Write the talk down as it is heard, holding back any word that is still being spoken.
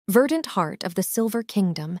verdant heart of the Silver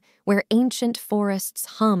Kingdom, where ancient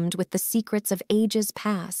forests hummed with the secrets of ages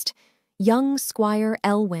past, young Squire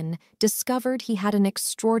Elwyn discovered he had an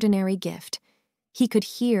extraordinary gift. He could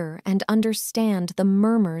hear and understand the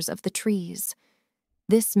murmurs of the trees.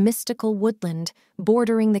 This mystical woodland,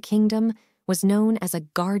 bordering the kingdom, was known as a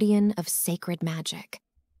guardian of sacred magic.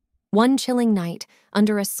 One chilling night,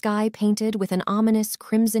 under a sky painted with an ominous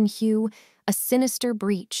crimson hue, a sinister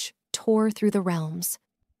breach tore through the realms.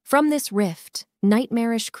 From this rift,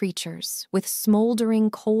 nightmarish creatures, with smoldering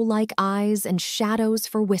coal-like eyes and shadows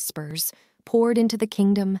for whispers, poured into the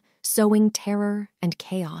kingdom, sowing terror and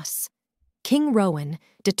chaos. King Rowan,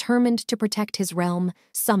 determined to protect his realm,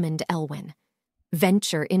 summoned Elwyn.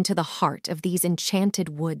 "Venture into the heart of these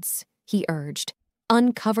enchanted woods," he urged.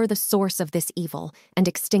 "Uncover the source of this evil and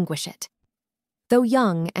extinguish it." Though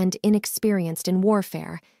young and inexperienced in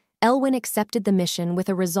warfare, Elwyn accepted the mission with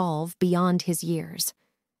a resolve beyond his years.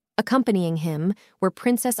 Accompanying him were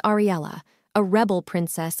Princess Ariella, a rebel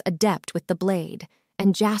princess adept with the blade,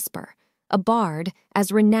 and Jasper, a bard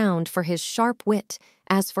as renowned for his sharp wit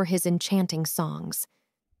as for his enchanting songs.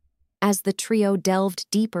 As the trio delved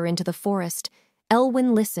deeper into the forest,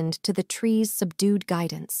 Elwyn listened to the tree's subdued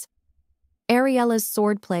guidance. Ariella's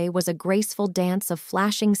swordplay was a graceful dance of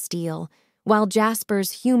flashing steel, while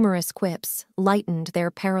Jasper's humorous quips lightened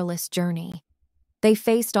their perilous journey. They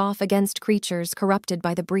faced off against creatures corrupted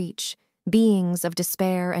by the breach, beings of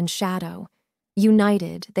despair and shadow.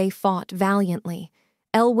 United, they fought valiantly,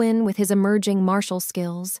 Elwyn with his emerging martial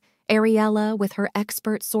skills, Ariella with her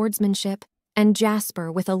expert swordsmanship, and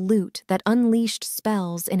Jasper with a lute that unleashed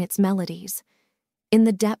spells in its melodies. In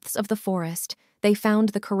the depths of the forest, they found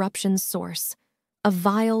the corruption's source, a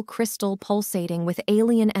vile crystal pulsating with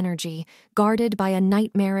alien energy, guarded by a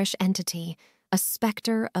nightmarish entity, a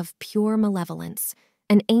specter of pure malevolence.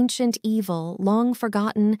 An ancient evil, long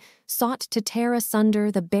forgotten, sought to tear asunder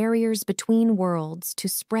the barriers between worlds to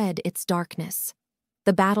spread its darkness.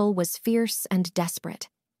 The battle was fierce and desperate.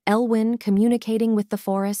 Elwyn, communicating with the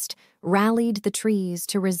forest, rallied the trees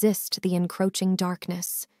to resist the encroaching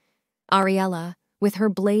darkness. Ariella, with her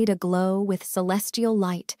blade aglow with celestial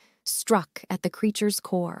light, struck at the creature's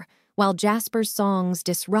core, while Jasper's songs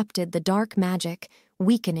disrupted the dark magic,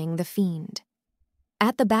 weakening the fiend.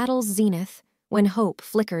 At the battle's zenith, when hope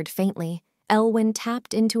flickered faintly, Elwyn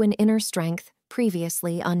tapped into an inner strength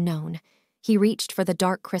previously unknown. He reached for the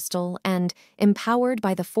dark crystal and, empowered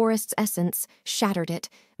by the forest's essence, shattered it,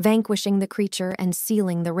 vanquishing the creature and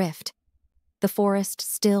sealing the rift. The forest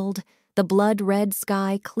stilled, the blood-red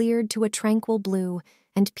sky cleared to a tranquil blue,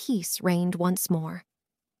 and peace reigned once more.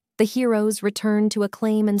 The heroes returned to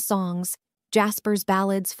acclaim and songs, Jasper's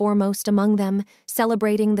ballads foremost among them,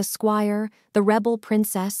 celebrating the squire, the rebel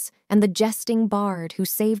princess, and the jesting bard who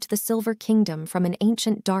saved the Silver Kingdom from an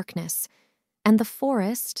ancient darkness. And the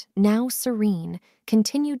forest, now serene,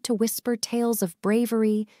 continued to whisper tales of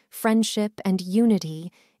bravery, friendship, and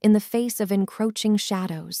unity in the face of encroaching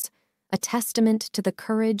shadows, a testament to the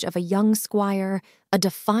courage of a young squire, a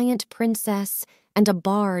defiant princess, and a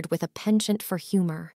bard with a penchant for humor.